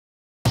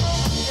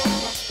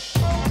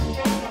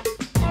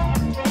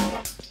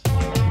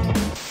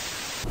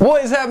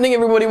What is happening,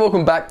 everybody?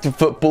 Welcome back to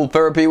Football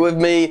Therapy with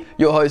me,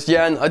 your host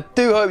Jan. I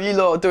do hope you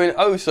lot are doing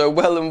oh so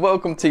well, and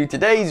welcome to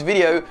today's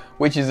video,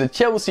 which is a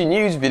Chelsea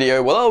news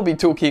video. Well, I'll be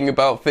talking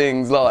about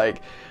things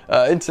like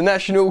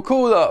international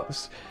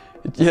call-ups,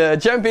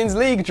 Champions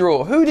League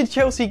draw, who did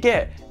Chelsea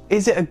get,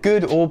 is it a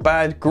good or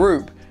bad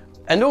group?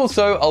 And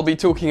also, I'll be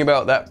talking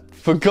about that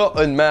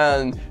forgotten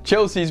man,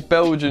 Chelsea's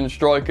Belgian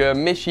striker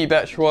Michy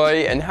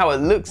Batshuayi, and how it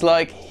looks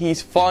like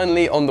he's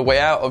finally on the way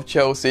out of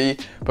Chelsea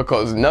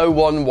because no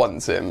one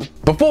wants him.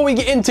 Before we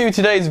get into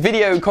today's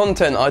video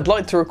content, I'd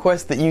like to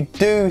request that you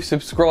do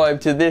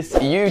subscribe to this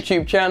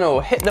YouTube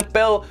channel. Hit the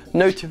bell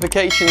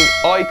notification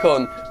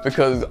icon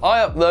because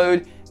I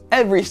upload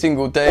every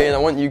single day and I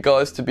want you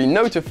guys to be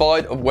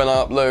notified of when I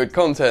upload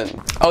content.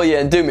 Oh yeah,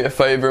 and do me a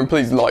favour and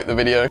please like the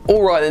video.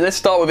 Alright then, let's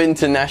start with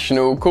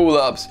international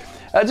call-ups.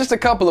 Just a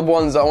couple of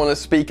ones I want to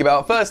speak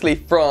about. Firstly,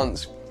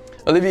 France.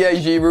 Olivier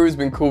Giroud has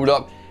been called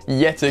up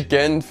yet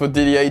again for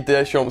Didier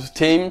Deschamps'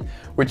 team,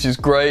 which is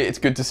great. It's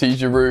good to see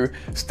Giroud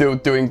still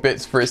doing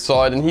bits for his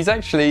side, and he's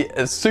actually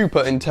a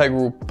super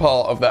integral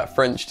part of that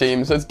French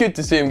team, so it's good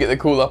to see him get the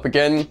call up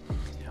again.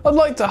 I'd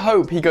like to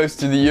hope he goes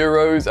to the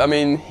Euros. I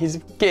mean, he's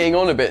getting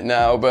on a bit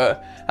now,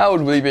 but how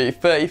old will he be?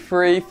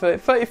 33,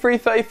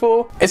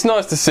 34? It's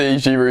nice to see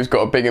Giroud's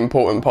got a big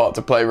important part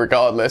to play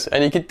regardless,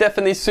 and he could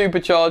definitely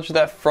supercharge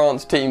that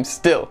France team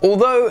still.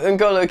 Although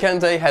N'Golo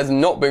Kante has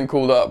not been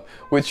called up,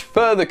 which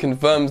further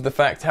confirms the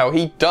fact how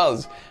he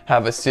does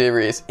have a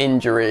serious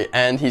injury,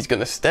 and he's going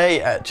to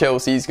stay at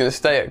Chelsea, he's going to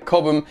stay at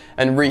Cobham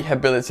and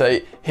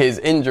rehabilitate his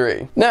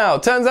injury. Now,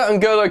 turns out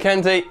N'Golo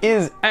Kante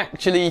is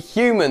actually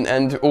human,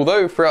 and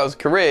although throughout his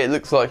career it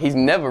looks like he's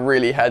never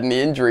really had any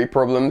injury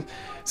problems,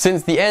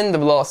 since the end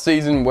of last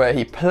season where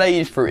he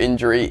played through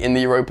injury in the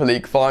Europa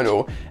League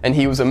final, and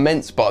he was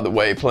immense by the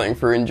way playing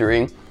through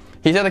injury,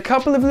 he's had a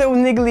couple of little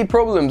niggly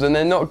problems and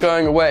they're not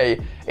going away.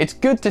 It's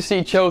good to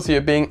see Chelsea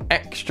are being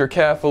extra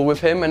careful with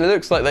him, and it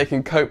looks like they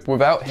can cope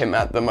without him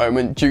at the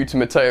moment due to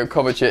Mateo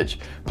Kovacic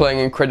playing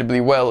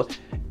incredibly well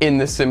in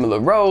the similar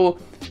role.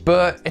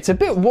 But it's a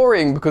bit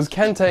worrying because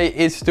Kante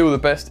is still the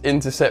best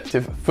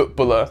interceptive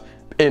footballer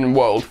in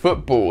world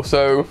football,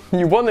 so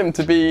you want him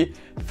to be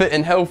fit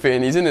and healthy,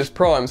 and he's in his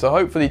prime, so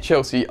hopefully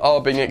Chelsea are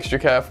being extra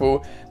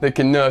careful. They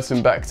can nurse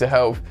him back to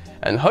health,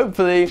 and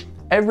hopefully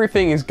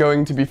everything is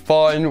going to be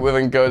fine with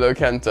N'Golo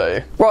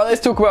Kante. Right, let's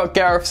talk about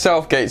Gareth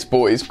Southgate's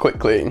boys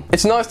quickly.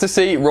 It's nice to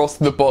see Ross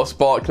the Boss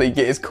Barkley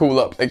get his call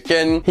up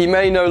again. He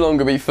may no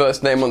longer be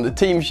first name on the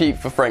team sheet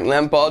for Frank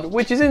Lampard,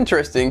 which is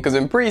interesting because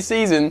in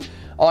pre-season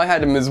I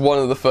had him as one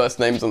of the first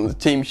names on the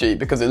team sheet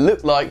because it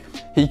looked like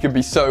he could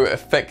be so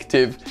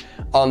effective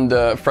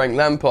under Frank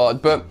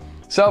Lampard, but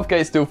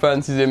Southgate still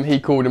fancies him, he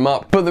called him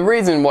up. But the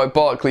reason why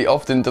Barkley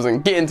often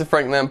doesn't get into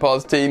Frank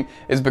Lampard's team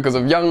is because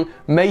of young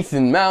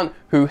Mason Mount,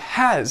 who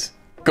has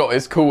got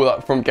his call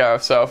up from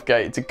Gareth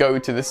Southgate to go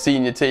to the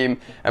senior team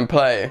and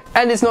play.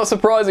 And it's not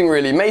surprising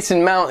really,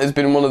 Mason Mount has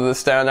been one of the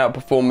standout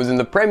performers in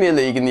the Premier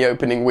League in the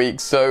opening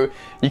weeks, so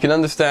you can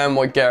understand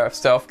why Gareth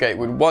Southgate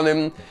would want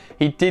him.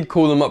 He did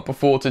call him up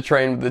before to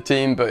train with the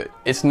team, but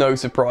it's no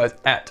surprise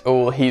at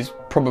all. He's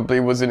probably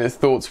was in his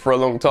thoughts for a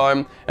long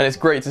time, and it's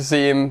great to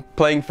see him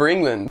playing for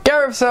England.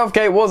 Gareth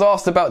Southgate was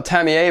asked about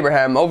Tammy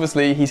Abraham.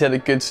 Obviously, he's had a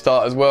good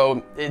start as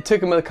well. It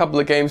took him a couple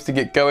of games to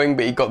get going,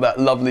 but he got that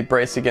lovely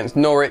brace against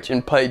Norwich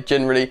and played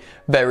generally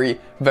very,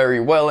 very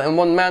well and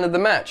won man of the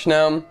match.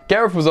 Now,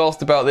 Gareth was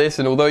asked about this,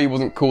 and although he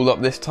wasn't called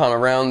up this time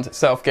around,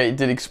 Southgate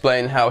did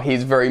explain how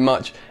he's very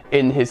much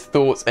in his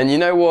thoughts. And you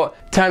know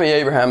what? Tammy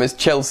Abraham is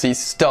Chelsea's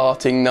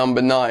starting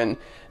number 9.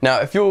 Now,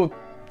 if you're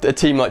a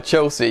team like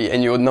Chelsea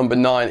and your number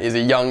 9 is a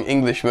young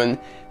Englishman,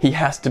 he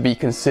has to be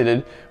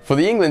considered for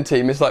the England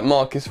team. It's like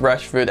Marcus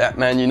Rashford at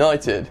Man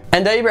United.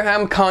 And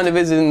Abraham kind of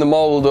is in the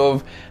mould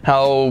of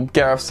how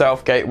Gareth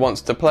Southgate wants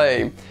to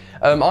play.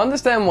 I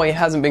understand why he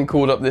hasn't been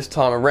called up this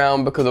time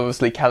around, because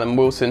obviously Callum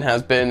Wilson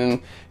has been,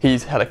 and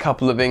he's had a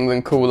couple of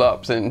England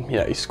call-ups, and you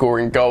know, he's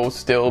scoring goals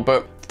still,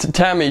 but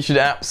Tammy should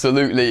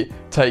absolutely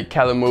take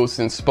Callum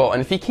Wilson's spot,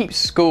 and if he keeps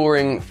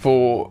scoring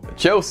for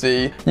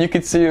Chelsea, you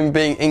could see him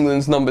being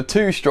England's number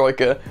 2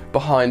 striker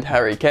behind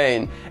Harry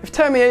Kane. If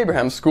Tammy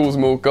Abraham scores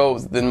more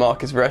goals than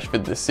Marcus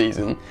Rashford this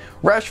season,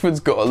 Rashford's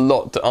got a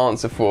lot to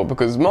answer for,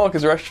 because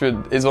Marcus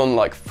Rashford is on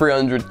like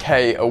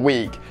 300k a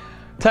week.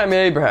 Tammy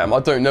Abraham, I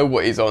don't know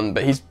what he's on,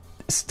 but he's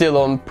still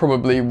on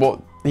probably what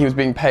he was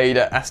being paid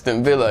at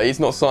Aston Villa. He's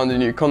not signed a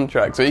new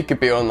contract, so he could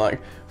be on like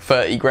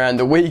 30 grand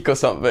a week or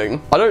something.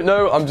 I don't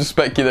know, I'm just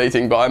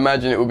speculating, but I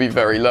imagine it would be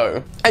very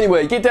low.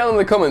 Anyway, get down in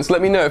the comments,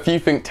 let me know if you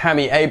think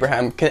Tammy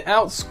Abraham can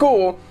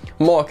outscore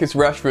Marcus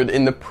Rashford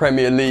in the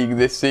Premier League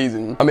this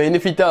season. I mean,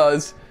 if he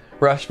does,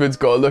 Rashford's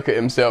got to look at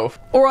himself.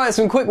 Alright,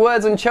 some quick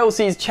words on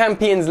Chelsea's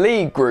Champions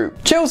League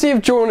group. Chelsea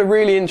have drawn a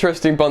really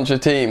interesting bunch of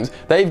teams.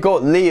 They've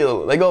got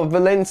Lille, they've got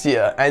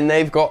Valencia, and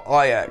they've got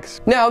Ajax.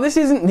 Now, this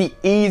isn't the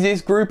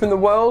easiest group in the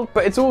world,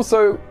 but it's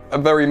also a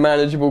very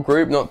manageable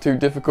group, not too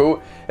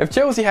difficult. If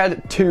Chelsea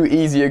had too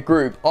easy a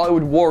group, I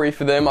would worry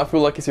for them. I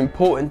feel like it's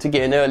important to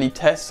get an early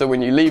test so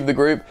when you leave the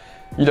group,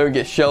 you don't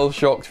get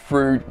shell-shocked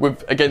through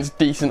against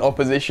decent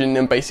opposition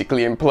and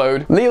basically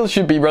implode. Lille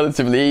should be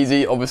relatively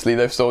easy. Obviously,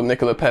 they've sold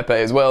Nicola Pepe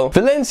as well.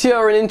 Valencia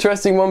are an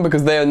interesting one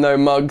because they are no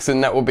mugs,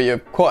 and that will be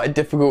quite a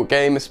difficult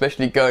game,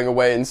 especially going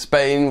away in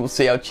Spain. We'll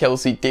see how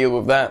Chelsea deal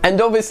with that. And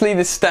obviously,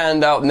 the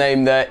standout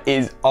name there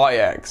is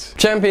Ajax.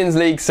 Champions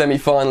League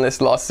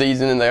semi-finalists last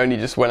season, and they only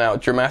just went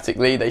out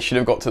dramatically. They should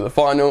have got to the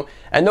final.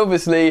 And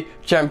obviously,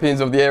 champions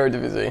of the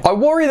Eredivisie. I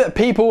worry that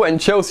people and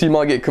Chelsea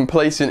might get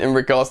complacent in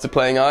regards to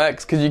playing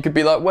Ajax, because you could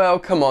be like, well,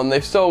 come on,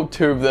 they've sold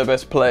two of their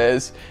best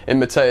players in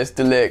Matthijs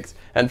de Ligt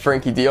and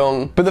Frankie de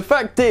Jong. But the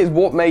fact is,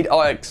 what made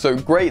Ajax so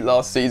great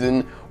last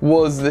season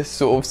was this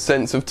sort of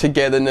sense of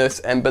togetherness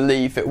and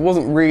belief. It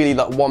wasn't really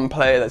like one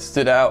player that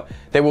stood out.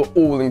 They were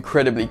all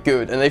incredibly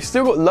good, and they've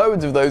still got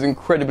loads of those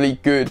incredibly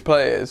good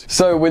players.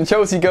 So when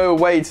Chelsea go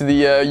away to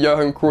the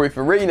Johan Cruyff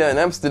Arena in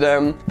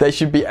Amsterdam, they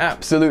should be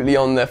absolutely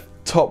on their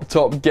top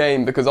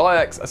game, because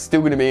Ajax are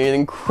still going to be an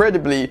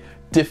incredibly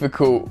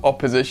difficult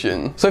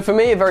opposition. So for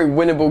me, a very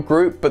winnable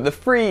group, but the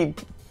three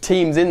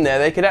teams in there,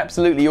 they could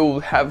absolutely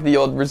all have the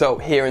odd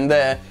result here and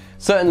there.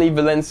 Certainly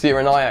Valencia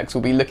and Ajax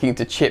will be looking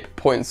to chip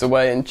points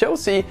away, and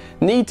Chelsea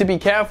need to be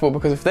careful,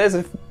 because if there's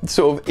a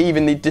sort of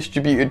evenly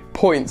distributed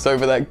points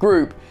over that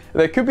group,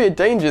 there could be a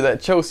danger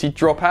that Chelsea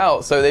drop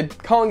out, so they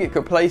can't get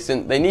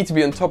complacent. They need to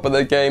be on top of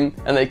their game,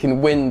 and they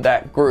can win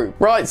that group.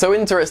 Right, so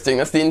interesting.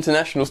 That's the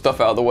international stuff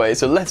out of the way.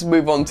 So let's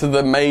move on to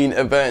the main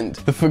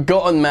event. The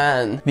forgotten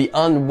man, the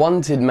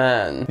unwanted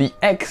man, the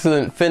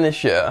excellent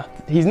finisher.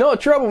 He's not a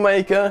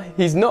troublemaker.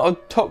 He's not a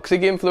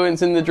toxic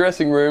influence in the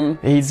dressing room.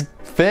 He's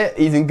fit,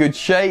 he's in good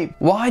shape.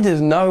 Why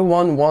does no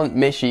one want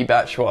Michy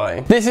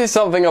Batshuayi? This is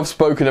something I've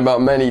spoken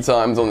about many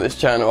times on this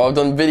channel. I've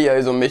done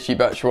videos on Michy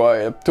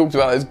Batshuayi. I've talked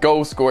about his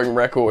goal scoring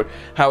record,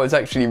 how it's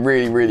actually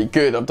really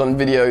good. I've done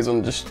videos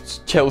on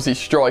just Chelsea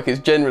strikers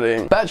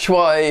generally.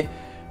 Batshuayi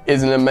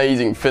is an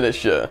amazing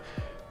finisher.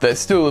 There's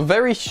still a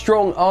very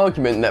strong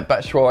argument that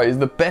Batshuayi is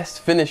the best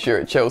finisher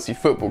at Chelsea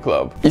Football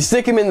Club. You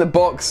stick him in the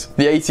box,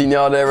 the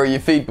 18-yard area, you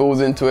feed balls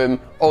into him,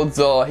 odds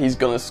are he's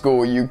gonna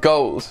score you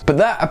goals. But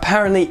that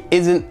apparently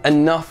isn't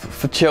enough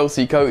for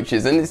Chelsea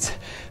coaches, and it's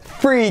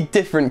three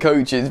different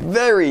coaches,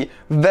 very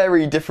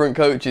different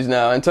coaches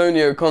now.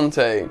 Antonio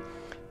Kante,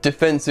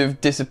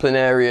 defensive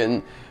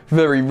disciplinarian,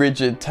 very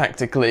rigid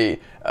tactically,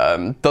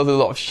 does a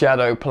lot of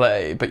shadow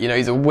play, but you know,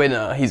 he's a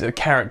winner, he's a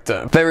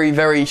character.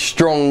 Very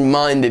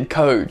strong-minded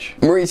coach.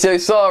 Maurizio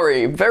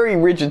Sarri, very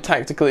rigid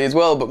tactically as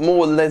well, but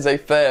more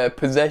laissez-faire,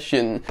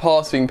 possession,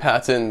 passing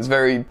patterns,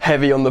 very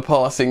heavy on the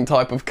passing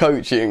type of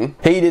coaching.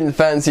 He didn't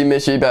fancy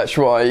Michy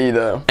Batshuayi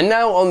either. And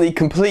now on the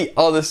complete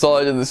other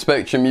side of the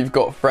spectrum, you've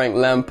got Frank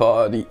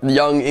Lampard, the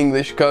young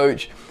English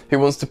coach who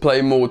wants to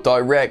play more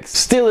direct,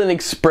 still an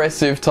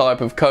expressive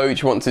type of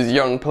coach, wants his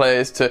young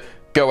players to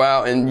go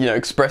out and, you know,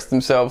 express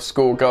themselves,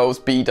 score goals,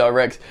 be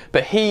direct,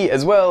 but he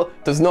as well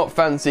does not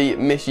fancy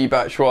Michy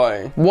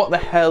Batshuayi. What the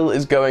hell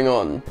is going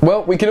on?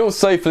 Well, we can all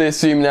safely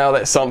assume now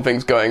that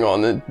something's going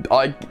on, and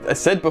I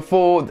said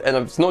before, and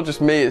it's not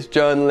just me, it's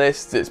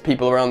journalists, it's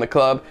people around the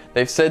club,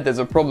 they've said there's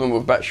a problem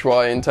with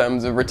Batshuayi in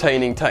terms of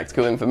retaining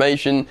tactical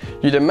information.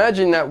 You'd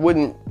imagine that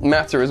wouldn't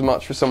matter as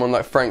much for someone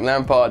like Frank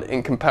Lampard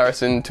in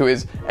comparison to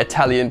his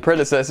Italian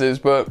predecessors,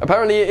 but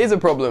apparently it is a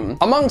problem.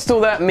 Amongst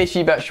all that,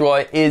 Michy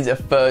Batshuayi is a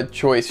third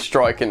choice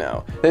striker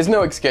now. There's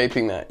no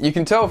escaping that. You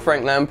can tell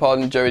Frank Lampard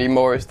and Jody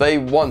Morris, they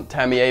want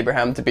Tammy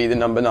Abraham to be the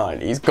number 9.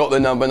 He's got the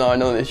number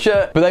 9 on his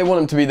shirt, but they want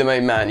him to be the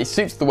main man. He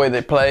suits the way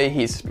they play,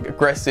 he's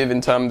aggressive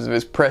in terms of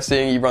his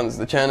pressing, he runs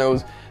the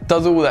channels,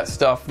 does all that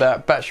stuff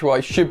that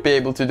Batshuayi should be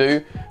able to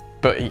do,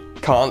 but he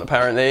can't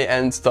apparently,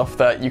 and stuff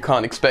that you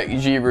can't expect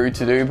Giroud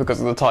to do because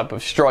of the type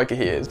of striker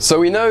he is. So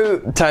we know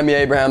Tammy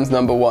Abraham's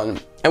number 1,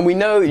 and we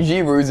know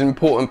Giroud's an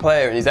important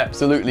player and he's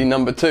absolutely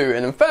number 2,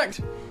 and in fact,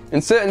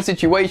 in certain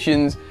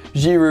situations,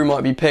 Giroud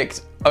might be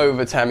picked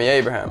over Tammy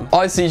Abraham.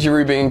 I see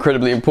Giroud being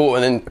incredibly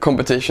important in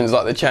competitions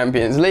like the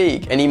Champions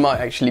League, and he might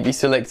actually be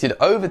selected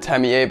over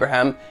Tammy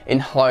Abraham in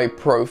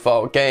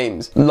high-profile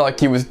games. Like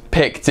he was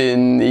picked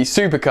in the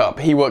Super Cup.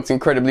 He worked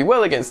incredibly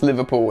well against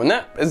Liverpool, and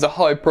that is a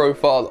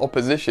high-profile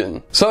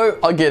opposition. So,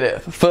 I get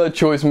it. Third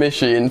choice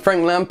Michy, and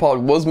Frank Lampard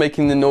was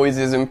making the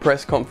noises in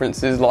press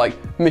conferences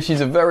like,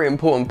 Michy's a very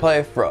important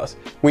player for us.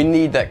 We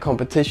need that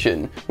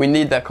competition. We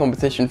need that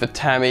competition for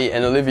Tammy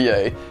and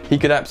Olivier. He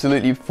could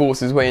absolutely force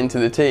his way into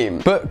the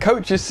team. But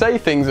coaches say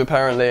things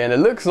apparently, and it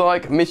looks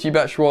like Michy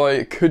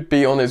Batshuayi could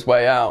be on his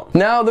way out.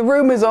 Now, the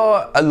rumours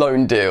are a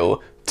loan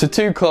deal to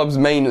two clubs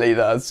mainly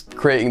that's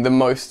creating the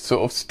most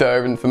sort of stir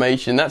of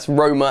information. That's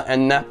Roma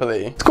and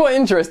Napoli. It's quite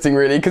interesting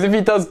really, because if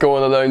he does go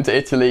on a loan to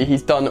Italy,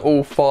 he's done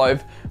all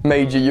 5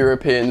 major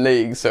European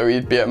leagues. So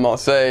he'd be at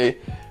Marseille,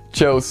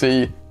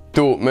 Chelsea,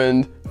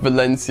 Dortmund,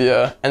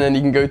 Valencia, and then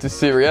he can go to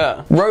Serie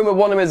A. Roma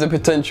want him as a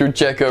potential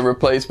Dzeko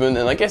replacement,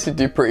 and I guess he'd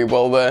do pretty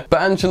well there.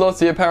 But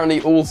Ancelotti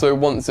apparently also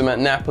wants him at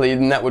Napoli,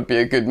 and that would be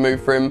a good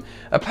move for him.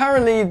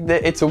 Apparently,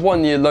 it's a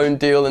 1-year loan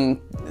deal,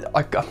 and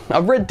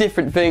I've read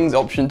different things,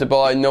 option to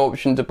buy, no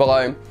option to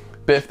buy.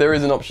 But if there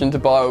is an option to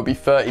buy, it would be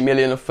 30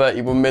 million or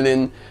 31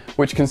 million,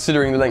 which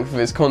considering the length of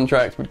his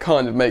contract would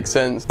kind of make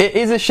sense. It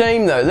is a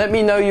shame though. Let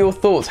me know your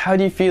thoughts. How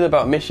do you feel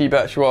about Michy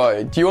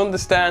Batshuayi? Do you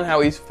understand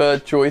how he's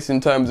third choice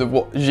in terms of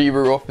what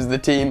Giroud offers the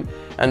team,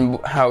 and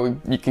how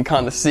you can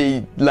kind of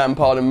see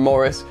Lampard and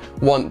Morris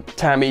want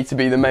Tammy to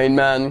be the main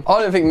man?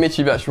 I don't think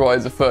Michy Batshuayi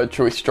is a third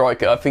choice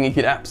striker. I think he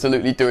could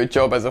absolutely do a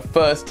job as a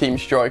first team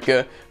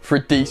striker for a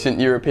decent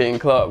European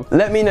club.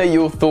 Let me know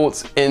your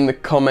thoughts in the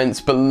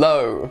comments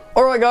below.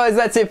 Alright guys,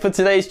 that's it for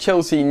today's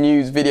Chelsea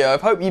news video. I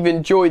hope you've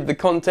enjoyed the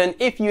content.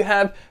 If you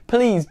have,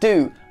 please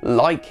do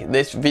like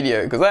this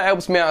video because that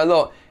helps me out a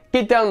lot.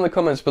 Get down in the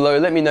comments below,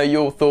 let me know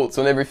your thoughts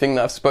on everything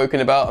that I've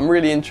spoken about. I'm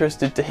really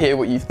interested to hear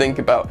what you think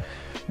about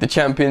the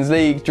Champions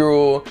League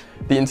draw,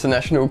 the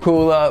international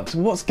call-ups,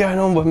 what's going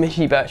on with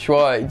Michy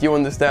Batshuayi, do you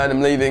understand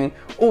him leaving,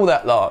 all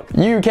that lark.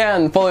 You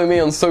can follow me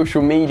on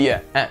social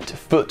media at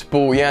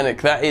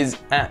FootballYannick, that is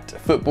at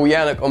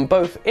FootballYannick on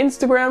both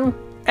Instagram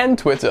and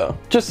Twitter.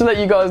 Just to let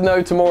you guys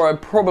know, tomorrow I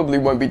probably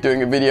won't be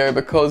doing a video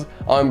because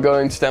I'm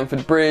going to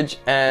Stamford Bridge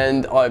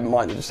and I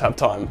might not just have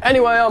time.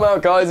 Anyway, I'm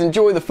out guys,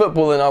 enjoy the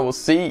football and I will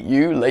see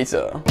you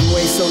later. You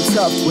ain't so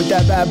tough with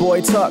that bad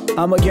boy tuck.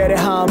 I'ma get it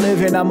how I'm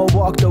living, I'ma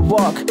walk the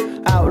walk.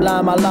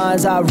 Outline my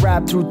lines, I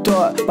rap through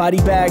thought. Body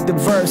bag the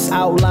verse,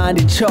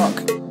 outlined in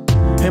chalk.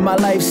 In my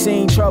life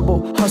seen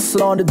trouble,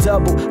 hustle on the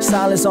double.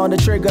 Silence on the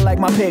trigger like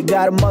my pick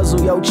got a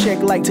muzzle. Yo chick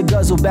like to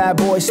guzzle, bad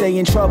boy stay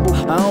in trouble.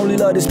 I only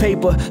love this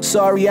paper,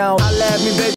 sorry I don't. I laugh me baby.